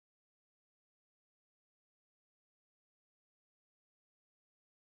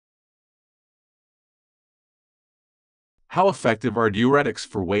How effective are diuretics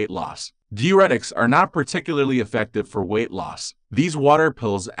for weight loss? Diuretics are not particularly effective for weight loss. These water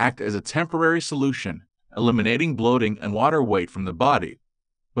pills act as a temporary solution, eliminating bloating and water weight from the body,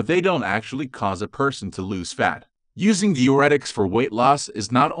 but they don't actually cause a person to lose fat. Using diuretics for weight loss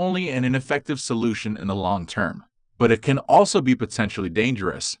is not only an ineffective solution in the long term, but it can also be potentially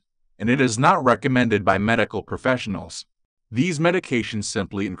dangerous, and it is not recommended by medical professionals. These medications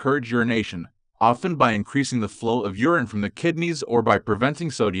simply encourage urination, often by increasing the flow of urine from the kidneys or by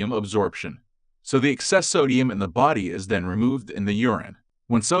preventing sodium absorption. So the excess sodium in the body is then removed in the urine.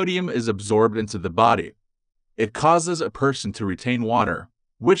 When sodium is absorbed into the body, it causes a person to retain water,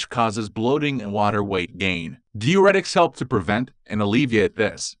 which causes bloating and water weight gain. Diuretics help to prevent and alleviate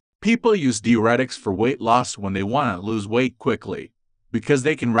this. People use diuretics for weight loss when they want to lose weight quickly, because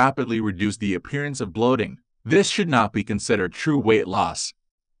they can rapidly reduce the appearance of bloating. This should not be considered true weight loss.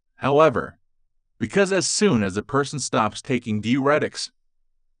 However, because as soon as a person stops taking diuretics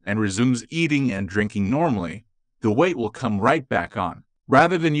and resumes eating and drinking normally, the weight will come right back on.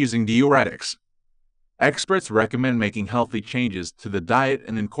 Rather than using diuretics, experts recommend making healthy changes to the diet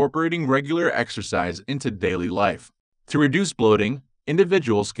and incorporating regular exercise into daily life. To reduce bloating,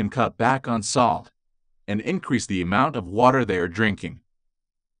 individuals can cut back on salt and increase the amount of water they are drinking,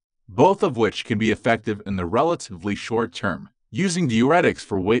 both of which can be effective in the relatively short term. Using diuretics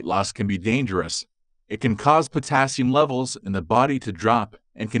for weight loss can be dangerous. It can cause potassium levels in the body to drop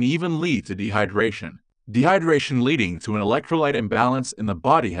and can even lead to dehydration. Dehydration leading to an electrolyte imbalance in the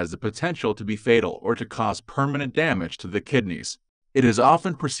body has the potential to be fatal or to cause permanent damage to the kidneys. It is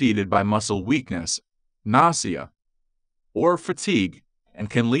often preceded by muscle weakness, nausea, or fatigue, and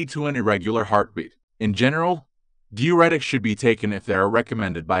can lead to an irregular heartbeat. In general, diuretics should be taken if they are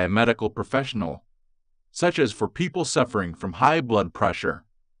recommended by a medical professional, such as for people suffering from high blood pressure,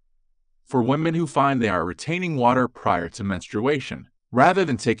 for women who find they are retaining water prior to menstruation. Rather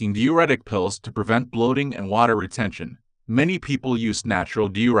than taking diuretic pills to prevent bloating and water retention, many people use natural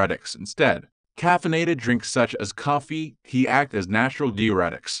diuretics instead. Caffeinated drinks such as coffee, tea act as natural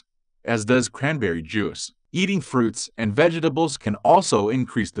diuretics, as does cranberry juice. Eating fruits and vegetables can also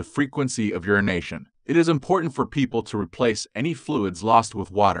increase the frequency of urination. It is important for people to replace any fluids lost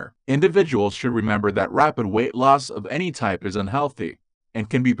with water. Individuals should remember that rapid weight loss of any type is unhealthy and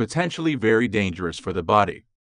can be potentially very dangerous for the body.